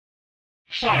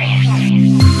Hello,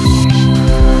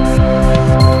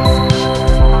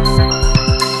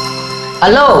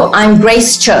 I'm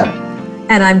Grace Chung.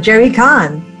 And I'm Jerry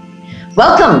Khan.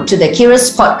 Welcome to the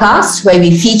Curious Podcast, where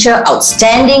we feature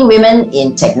outstanding women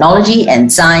in technology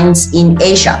and science in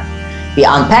Asia. We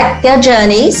unpack their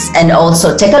journeys and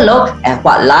also take a look at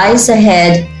what lies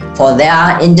ahead for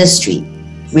their industry.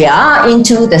 We are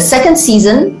into the second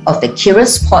season of the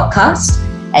Curious Podcast,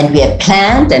 and we have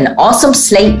planned an awesome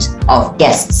slate of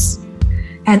guests.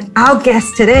 And our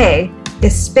guest today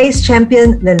is space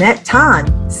champion Lynette Tan,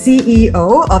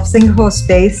 CEO of Singapore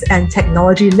Space and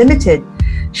Technology Limited.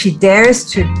 She dares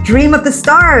to dream of the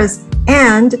stars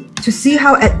and to see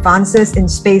how advances in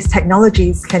space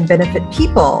technologies can benefit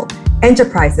people,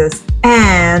 enterprises,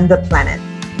 and the planet.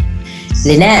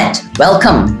 Lynette,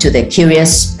 welcome to the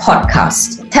Curious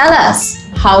Podcast. Tell us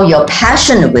how your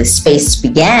passion with space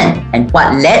began and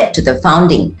what led to the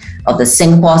founding of the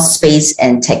Singapore Space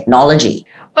and Technology.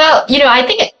 Well, I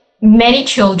think many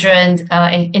children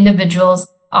and individuals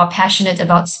are passionate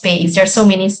about space. There are so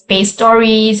many space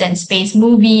stories and space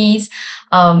movies.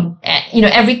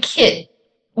 Every kid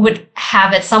would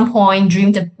have at some point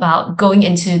dreamed about going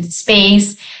into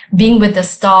space, being with the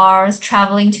stars,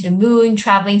 traveling to the moon,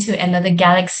 traveling to another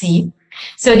galaxy.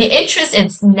 So the interest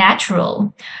is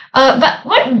natural. But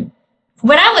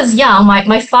when I was young,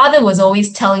 my father was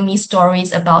always telling me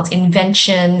stories about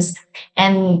inventions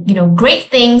and, great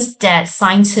things that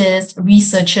scientists,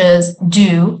 researchers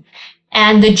do.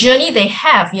 And the journey they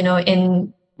have,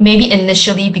 maybe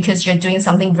initially because you're doing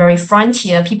something very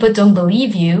frontier, people don't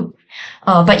believe you.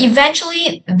 But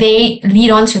eventually they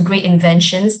lead on to great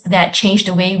inventions that change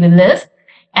the way we live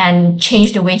and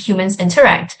change the way humans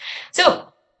interact. So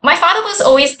my father was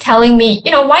always telling me,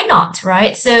 why not,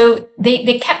 right? So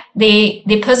they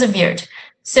persevered.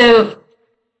 So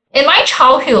in my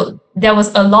childhood, there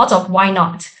was a lot of why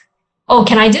not? Oh,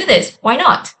 can I do this? Why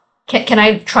not? Can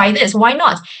I try this? Why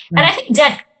not? And I think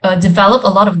that developed a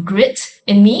lot of grit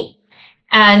in me.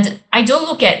 And I don't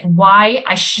look at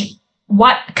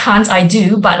what can't I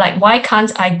do, but why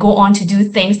can't I go on to do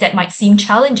things that might seem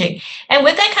challenging? And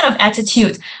with that kind of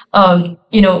attitude,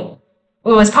 it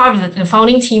was part of the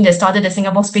founding team that started the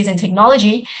Singapore Space and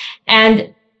Technology.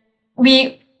 And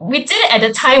we did it at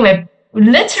a time where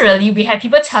literally we had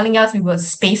people telling us we were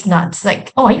space nuts.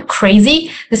 Oh, are you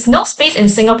crazy? There's no space in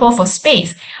Singapore for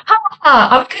space.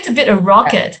 I'm going to build a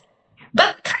rocket.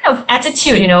 But kind of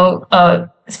attitude,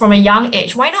 from a young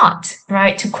age, why not,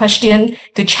 right? To question,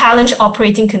 to challenge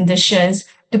operating conditions,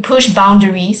 to push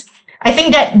boundaries. I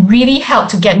think that really helped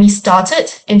to get me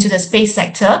started into the space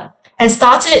sector and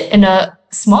started in a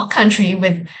small country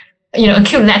with,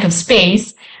 acute lack of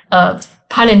space,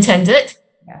 pun intended.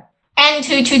 And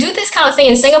to do this kind of thing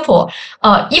in Singapore,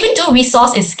 even though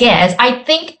resource is scarce, I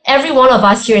think every one of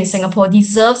us here in Singapore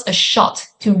deserves a shot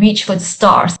to reach for the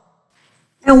stars.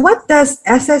 And what does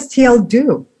SSTL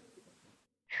do?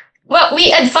 Well,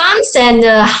 we advance and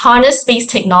harness space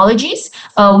technologies.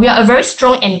 We are a very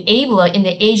strong enabler in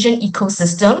the Asian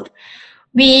ecosystem.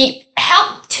 We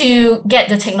help to get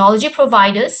the technology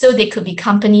providers, so they could be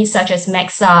companies such as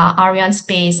Maxar,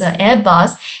 Arianespace,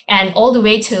 Airbus, and all the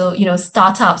way to,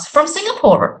 startups from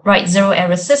Singapore, right? Zero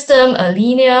Error System,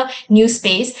 Linear, New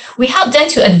Space. We help them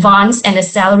to advance and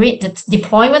accelerate the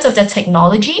deployment of the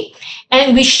technology.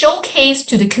 And we showcase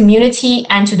to the community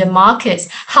and to the markets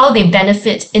how they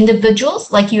benefit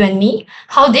individuals like you and me,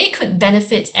 how they could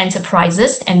benefit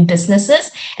enterprises and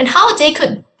businesses, and how they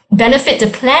could benefit the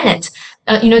planet,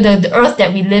 the earth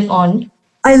that we live on.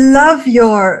 I love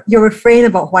your refrain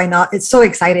about why not. It's so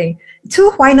exciting.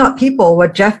 Two why not people were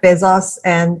Jeff Bezos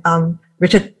and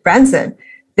Richard Branson.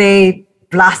 They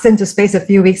blasted into space a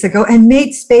few weeks ago and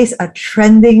made space a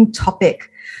trending topic.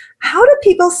 How do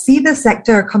people see the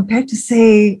sector compared to,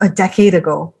 say, a decade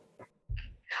ago?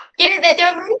 There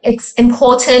are very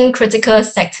important critical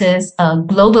sectors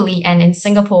globally and in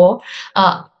Singapore.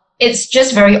 It's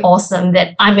just very awesome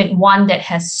that I'm in one that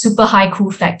has super high cool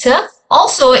factor.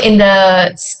 Also, in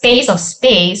the space of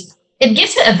space, it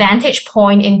gives you a vantage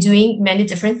point in doing many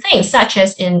different things, such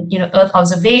as in, Earth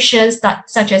observations,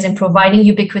 such as in providing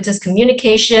ubiquitous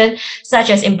communication,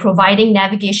 such as in providing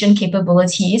navigation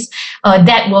capabilities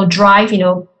that will drive,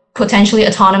 potentially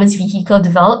autonomous vehicle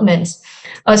development.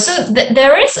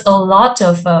 There is a lot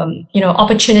of,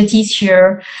 opportunities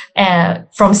here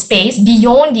from space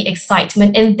beyond the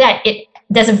excitement, in that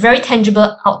there's a very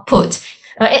tangible output.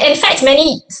 In fact,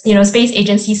 many, space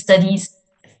agency studies,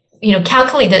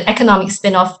 calculate the economic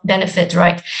spin-off benefit,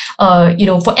 right?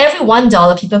 For every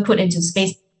 $1 people put into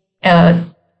space,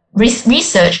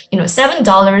 research,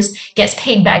 $7 gets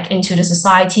paid back into the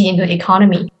society, into the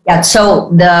economy. Yeah,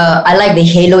 so I like the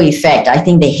halo effect. I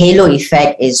think the halo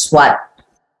effect is what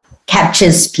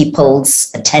captures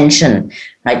people's attention,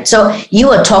 right? So you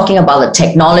were talking about the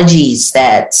technologies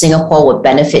that Singapore would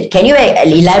benefit. Can you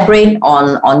elaborate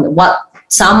on what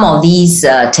some of these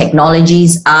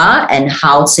technologies are and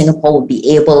how Singapore will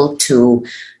be able to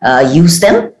use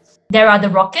them? There are the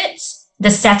rockets,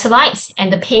 the satellites,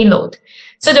 and the payload.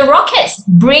 So the rockets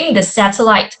bring the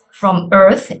satellite from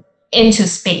Earth into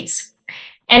space.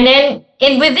 And then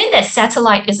within that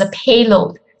satellite is a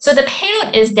payload. So the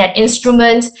payload is that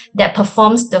instrument that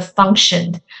performs the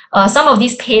function. Some of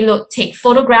these payloads take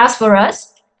photographs for us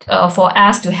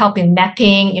to help in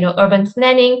mapping, urban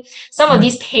planning. Some of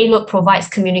these payload provides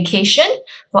communication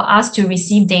for us to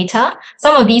receive data.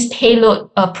 Some of these payload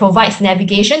provides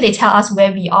navigation. They tell us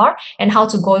where we are and how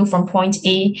to go from point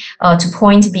A to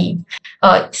point B.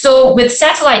 So with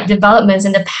satellite developments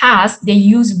in the past, they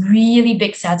use really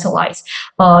big satellites.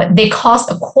 They cost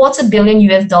 $250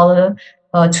 million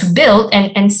to build,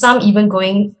 and some even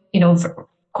going,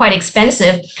 quite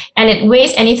expensive, and it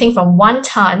weighs anything from 1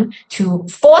 ton to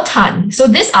 4 tons. So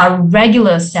these are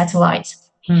regular satellites.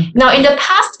 Now, in the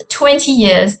past 20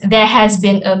 years, there has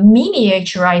been a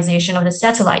miniaturization of the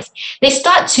satellites. They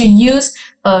start to use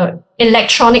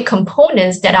electronic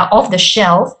components that are off the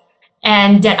shelf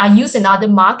and that are used in other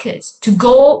markets to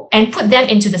go and put them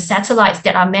into the satellites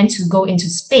that are meant to go into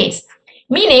space.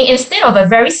 Meaning, instead of a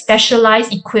very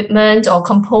specialized equipment or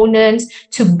components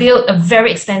to build a very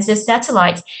expensive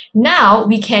satellite, now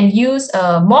we can use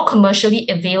more commercially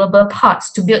available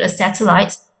parts to build a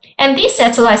satellite. And these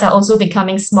satellites are also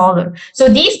becoming smaller. So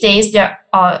these days,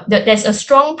 there's a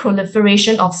strong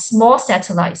proliferation of small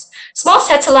satellites. Small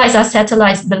satellites are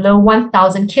satellites below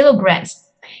 1,000 kilograms.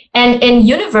 And in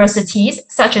universities,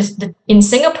 such as in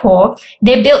Singapore,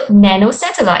 they build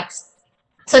nanosatellites.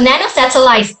 So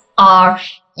nanosatellites are,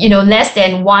 less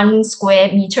than 1 square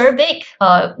meter big.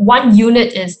 1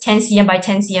 unit is 10 cm by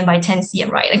 10 cm by 10 cm,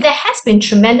 right? Like there has been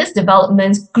tremendous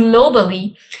developments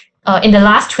globally in the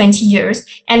last 20 years.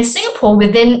 And Singapore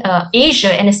within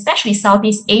Asia, and especially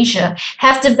Southeast Asia,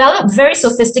 have developed very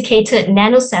sophisticated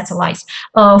nanosatellites.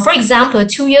 For example,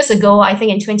 2 years ago, I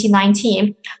think in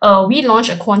 2019, we launched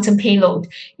a quantum payload,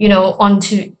 on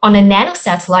a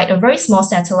nanosatellite, a very small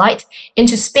satellite,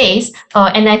 into space.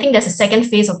 And I think there's a second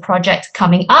phase of project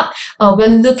coming up. We're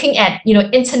looking at,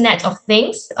 Internet of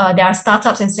Things. There are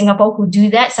startups in Singapore who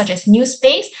do that, such as New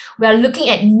Space. We are looking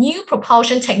at new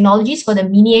propulsion technologies for the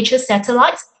miniature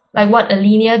satellites, like what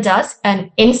Alenia does. And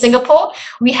in Singapore,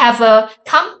 we have a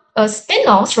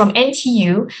spin-offs from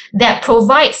NTU that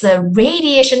provides a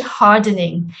radiation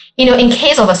hardening, in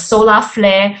case of a solar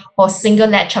flare or single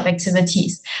latch-up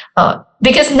activities.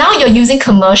 Because now you're using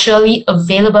commercially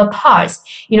available parts.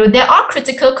 There are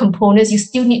critical components you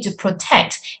still need to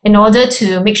protect in order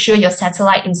to make sure your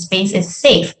satellite in space is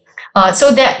safe.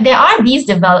 So there are these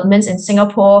developments in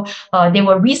Singapore. They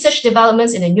were research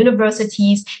developments in the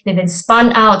universities. They've been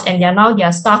spun out, and there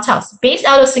are startups based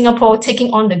out of Singapore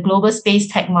taking on the global space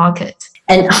tech market.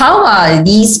 And how are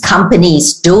these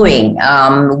companies doing?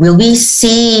 Will we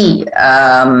see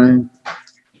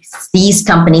these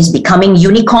companies becoming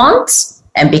unicorns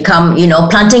and become,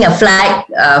 planting a flag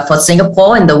for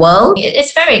Singapore in the world?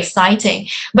 It's very exciting.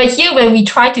 But here, when we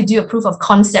try to do a proof of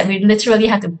concept, we literally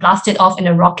have to blast it off in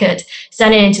a rocket,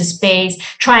 send it into space,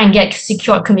 try and get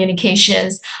secure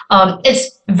communications.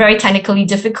 It's very technically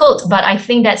difficult, but I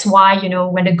think that's why,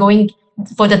 when they're going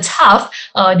for the tough,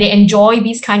 they enjoy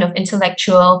these kind of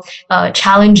intellectual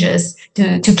challenges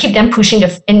to keep them pushing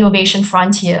the innovation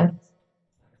frontier.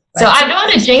 So I don't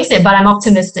want to jinx it, but I'm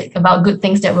optimistic about good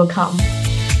things that will come.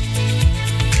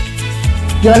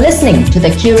 You're listening to the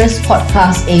Curious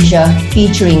Podcast Asia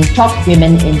featuring top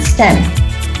women in STEM.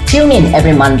 Tune in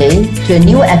every Monday to a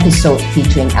new episode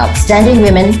featuring outstanding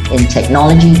women in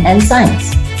technology and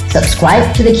science.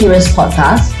 Subscribe to the Curious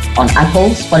Podcast on Apple,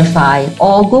 Spotify,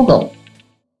 or Google.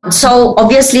 So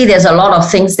obviously there's a lot of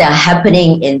things that are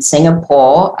happening in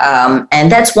Singapore,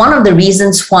 and that's one of the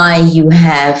reasons why you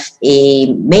have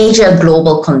a major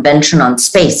global convention on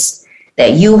space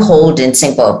that you hold in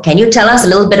Singapore. Can you tell us a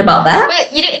little bit about that? Well,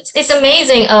 it's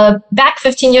amazing. Back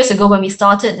 15 years ago when we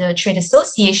started the Trade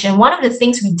Association, one of the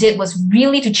things we did was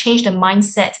really to change the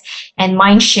mindset and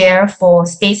mind share for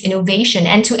space innovation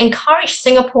and to encourage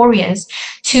Singaporeans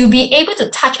to be able to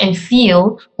touch and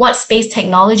feel what space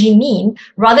technology mean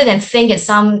rather than think it's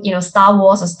some, Star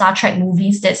Wars or Star Trek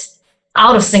movies that's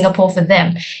out of Singapore for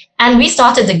them. And we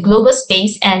started the Global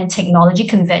Space and Technology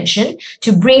Convention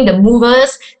to bring the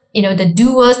movers the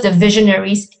doers, the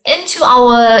visionaries into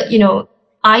our,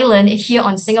 island here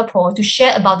on Singapore to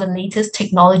share about the latest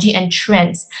technology and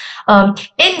trends.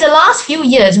 In the last few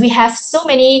years, we have so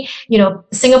many,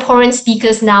 Singaporean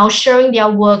speakers now sharing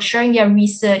their work, sharing their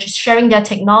research, sharing their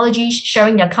technology,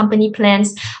 sharing their company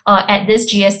plans at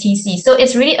this GSTC. So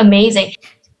it's really amazing.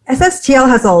 SSTL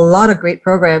has a lot of great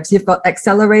programs. You've got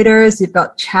accelerators, you've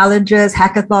got challenges,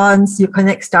 hackathons, you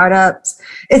connect startups.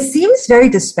 It seems very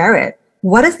disparate.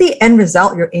 What is the end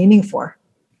result you're aiming for?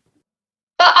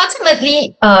 But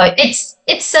ultimately, it's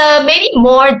maybe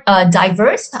more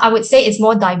diverse. I would say it's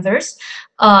more diverse.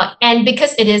 And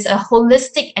because it is a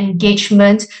holistic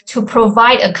engagement to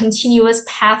provide a continuous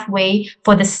pathway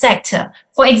for the sector.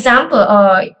 For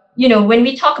example, when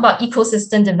we talk about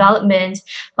ecosystem development,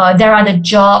 there are the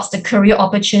jobs, the career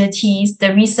opportunities,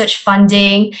 the research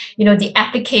funding, the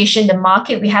application, the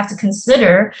market we have to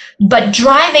consider. But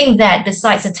driving that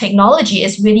besides the technology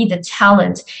is really the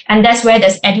talent. And that's where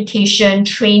there's education,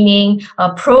 training,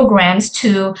 programs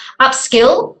to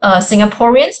upskill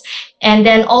Singaporeans. And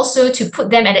then also to put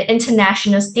them at an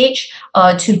international stage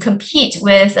to compete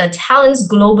with talents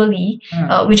globally,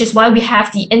 which is why we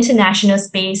have the International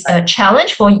Space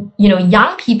Challenge for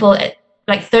young people at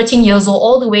like 13 years old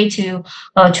all the way to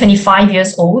 25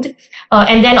 years old.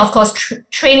 And then, of course,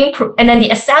 training and then the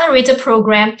accelerator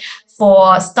program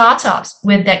for startups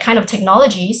with that kind of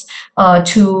technologies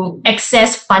to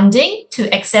access funding,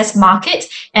 to access market,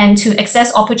 and to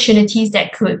access opportunities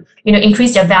that could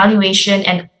increase their valuation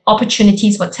and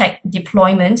opportunities for tech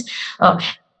deployment. And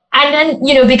then,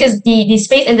 because the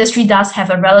space industry does have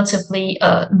a relatively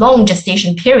long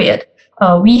gestation period,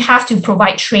 we have to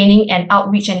provide training and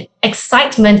outreach and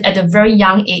excitement at a very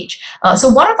young age. So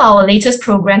one of our latest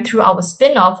program through our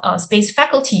spin-off, Space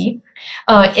Faculty,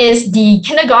 is the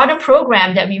kindergarten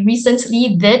program that we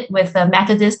recently did with the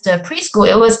Methodist preschool.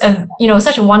 It was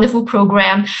such a wonderful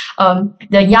program.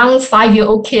 The young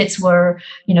 5-year-old kids were,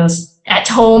 at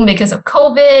home because of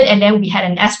COVID. And then we had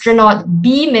an astronaut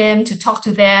beam in to talk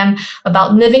to them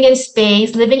about living in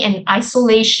space, living in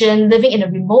isolation, living in a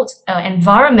remote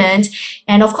environment.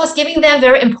 And of course, giving them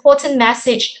very important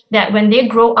message that when they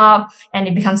grow up and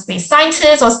they become space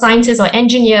scientists or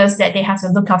engineers, that they have to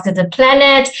look after the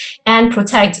planet and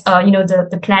protect,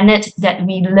 the planet that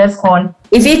we live on.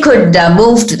 If we could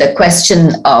move to the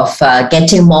question of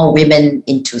getting more women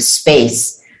into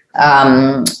space,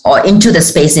 or into the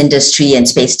space industry and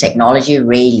space technology,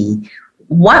 really,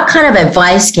 what kind of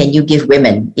advice can you give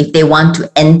women if they want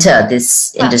to enter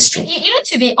this industry?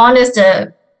 To be honest,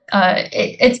 I'm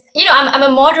a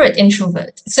moderate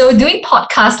introvert. So doing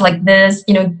podcasts like this,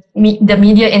 the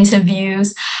media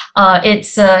interviews,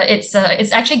 it's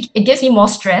actually, it gives me more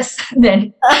stress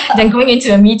than going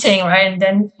into a meeting, right? And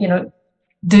then,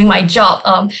 doing my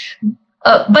job.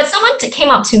 But someone came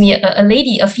up to me, a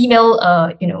lady, a female,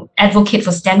 advocate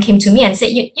for STEM came to me and said,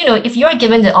 if you're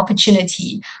given the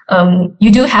opportunity,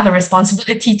 you do have a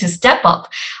responsibility to step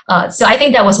up. So I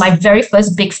think that was my very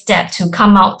first big step to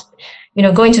come out,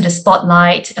 go into the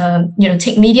spotlight,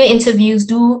 take media interviews,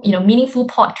 do, meaningful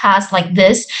podcasts like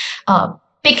this,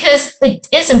 because it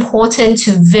is important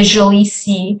to visually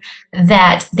see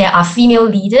that there are female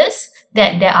leaders,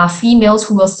 that there are females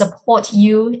who will support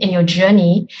you in your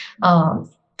journey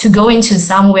to go into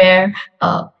somewhere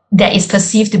that is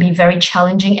perceived to be very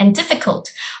challenging and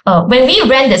difficult. When we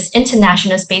ran this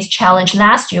International Space Challenge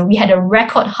last year, we had a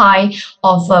record high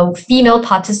of female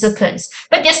participants,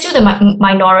 but they're still the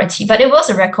minority, but it was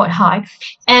a record high.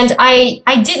 And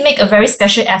I did make a very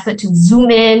special effort to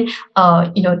zoom in,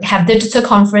 have video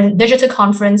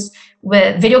conference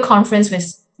with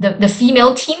the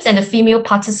female teams and the female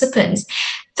participants.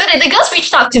 So the girls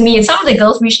reached out to me, and some of the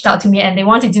girls reached out to me, and they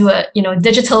want to do a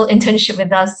digital internship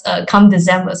with us come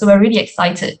December. So we're really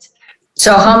excited.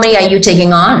 So how many are you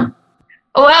taking on?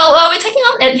 Well, we're taking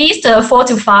on at least 4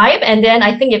 to 5, and then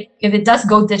I think if it does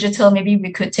go digital, maybe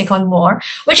we could take on more,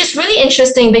 which is really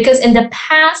interesting because in the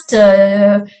past,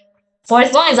 for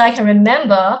as long as I can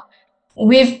remember,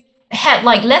 we've had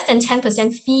like less than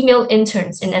 10% female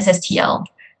interns in SSTL.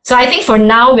 So I think for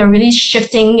now, we're really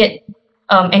shifting it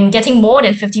and getting more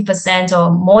than 50%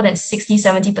 or more than 60,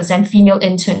 70% female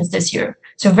interns this year.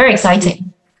 So very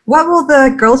exciting. What will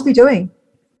the girls be doing?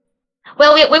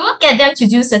 Well, we will get them to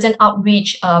do certain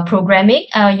outreach programming,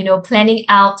 planning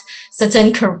out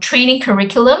certain training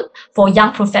curriculum for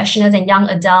young professionals and young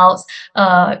adults.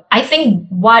 I think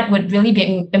what would really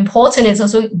be important is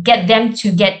also get them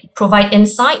to provide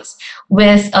insights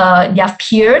with their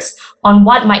peers on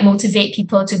what might motivate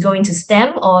people to go into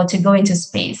STEM or to go into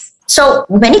space. So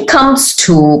when it comes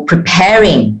to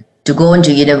preparing to go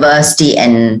into university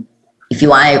and if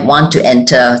I want to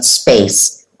enter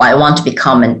space or I want to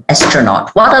become an astronaut?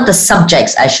 What are the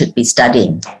subjects I should be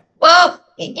studying? Well,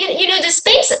 the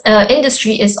space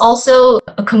industry is also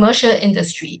a commercial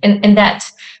industry in that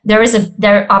there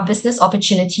are business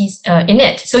opportunities in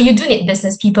it. So you do need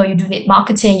business people, you do need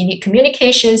marketing, you need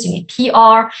communications, you need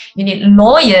PR, you need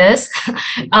lawyers,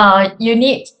 you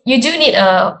need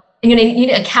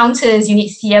accountants, you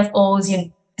need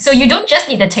CFOs, so you don't just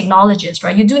need the technologists,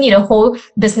 right? You do need a whole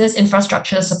business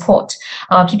infrastructure support.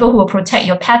 People who will protect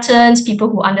your patents, people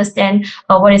who understand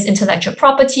what is intellectual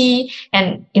property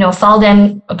and, file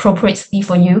them appropriately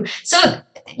for you. So,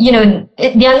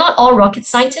 they are not all rocket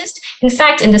scientists. In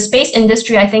fact, in the space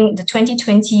industry, I think the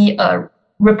 2020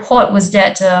 report was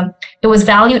that it was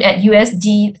valued at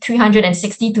USD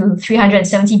 $360 to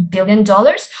 $370 billion,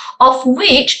 of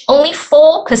which only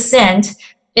 4%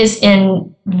 is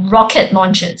in rocket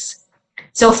launches.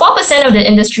 So 4% of the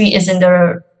industry is in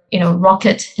the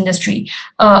rocket industry.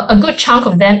 A good chunk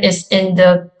of them is in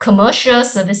the commercial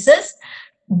services,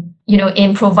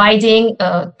 in providing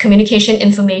communication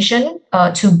information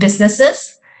to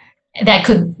businesses that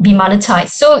could be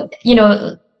monetized. So,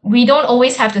 we don't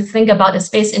always have to think about the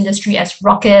space industry as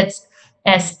rockets,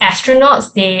 as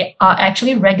astronauts. They are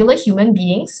actually regular human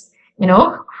beings,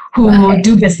 who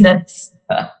do business.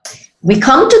 We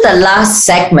come to the last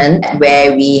segment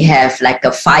where we have like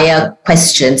a fire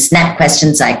question, snap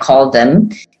questions, I call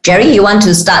them. Jerry, you want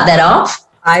to start that off?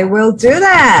 I will do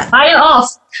that. Fire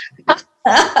off.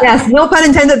 Yes, no pun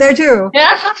intended there too.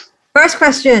 Yeah. First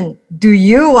question, do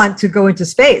you want to go into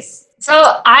space? So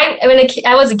when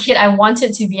I was a kid, I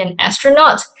wanted to be an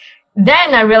astronaut.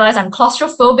 Then I realized I'm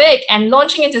claustrophobic and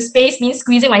launching into space means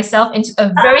squeezing myself into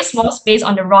a very small space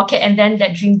on the rocket, and then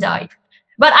that dream died.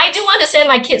 But I do want to send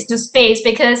my kids to space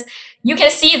because you can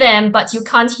see them, but you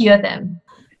can't hear them.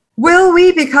 Will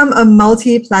we become a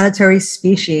multi-planetary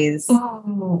species?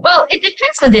 Well, it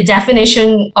depends on the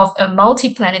definition of a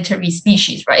multi-planetary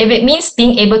species, right? If it means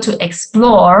being able to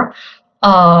explore,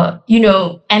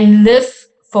 and live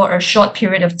for a short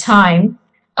period of time,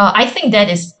 I think that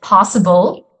is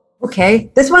possible. Okay,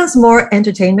 this one's more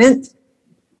entertainment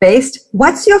based.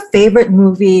 What's your favorite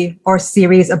movie or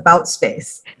series about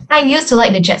space? I used to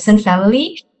like the Jetson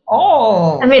Family.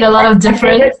 Oh, I made a lot of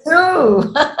difference.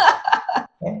 Too.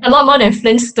 A lot more than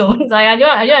Flintstones. I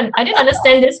didn't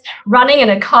understand this running in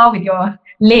a car with your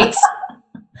legs.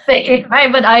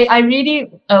 Right, but I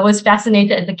really was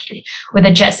fascinated as a kid with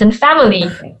the Jetson Family.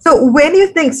 So when do you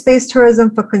think space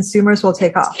tourism for consumers will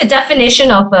take off? The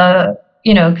definition of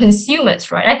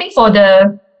consumers, right? I think for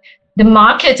the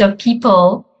market of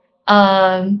people,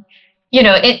 it's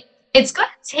going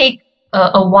to take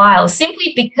a while,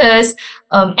 simply because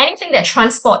anything that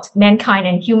transports mankind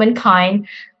and humankind,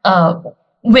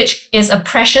 which is a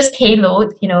precious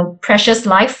payload, precious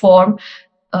life form,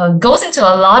 goes into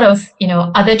a lot of,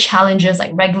 other challenges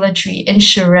like regulatory,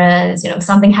 insurance,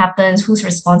 something happens, who's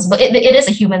responsible? It is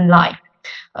a human life.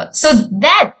 So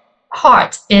that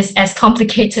part is as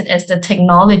complicated as the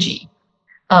technology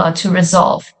to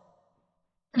resolve.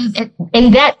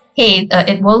 In that case,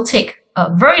 it will take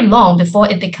very long before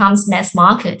it becomes mass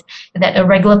market, that a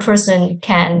regular person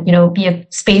can, be a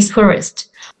space tourist.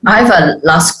 I have a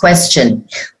last question.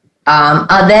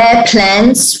 Are there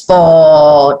plans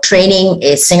for training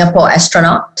a Singapore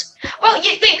astronaut? Well,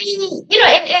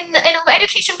 in our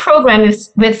education program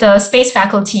with space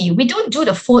faculty, we don't do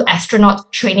the full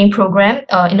astronaut training program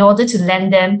in order to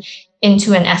land them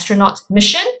into an astronaut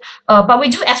mission, but we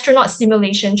do astronaut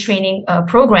simulation training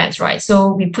programs, right?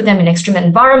 So we put them in extreme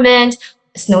environment,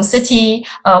 Snow City.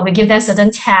 We give them certain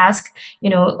tasks,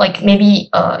 like maybe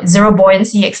zero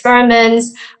buoyancy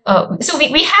experiments. So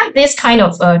we have this kind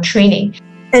of training.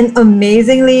 An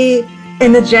amazingly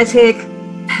energetic,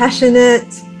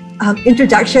 passionate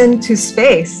introduction to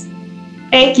space.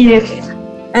 Thank you.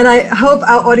 And I hope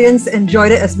our audience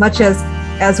enjoyed it as much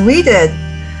as we did.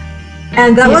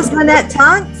 And that was Lynette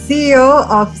Tan, CEO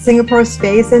of Singapore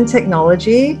Space and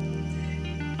Technology,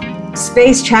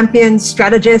 space champion,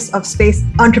 strategist of space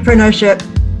entrepreneurship.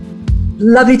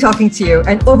 Lovely talking to you.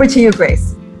 And over to you,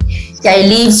 Grace. Yeah, it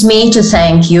leaves me to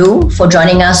thank you for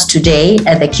joining us today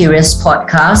at the Curious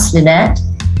Podcast, Lynette,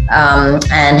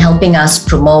 and helping us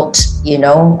promote,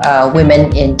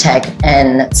 women in tech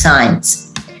and science.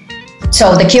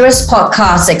 So the Curious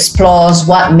Podcast explores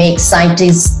what makes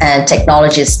scientists and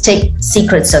technologists take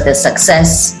secrets of their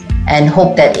success and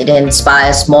hope that it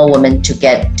inspires more women to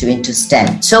get into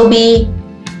STEM. So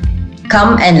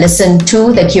come and listen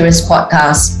to the Curious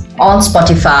Podcast on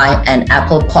Spotify and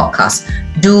Apple Podcasts.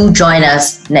 Do join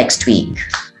us next week.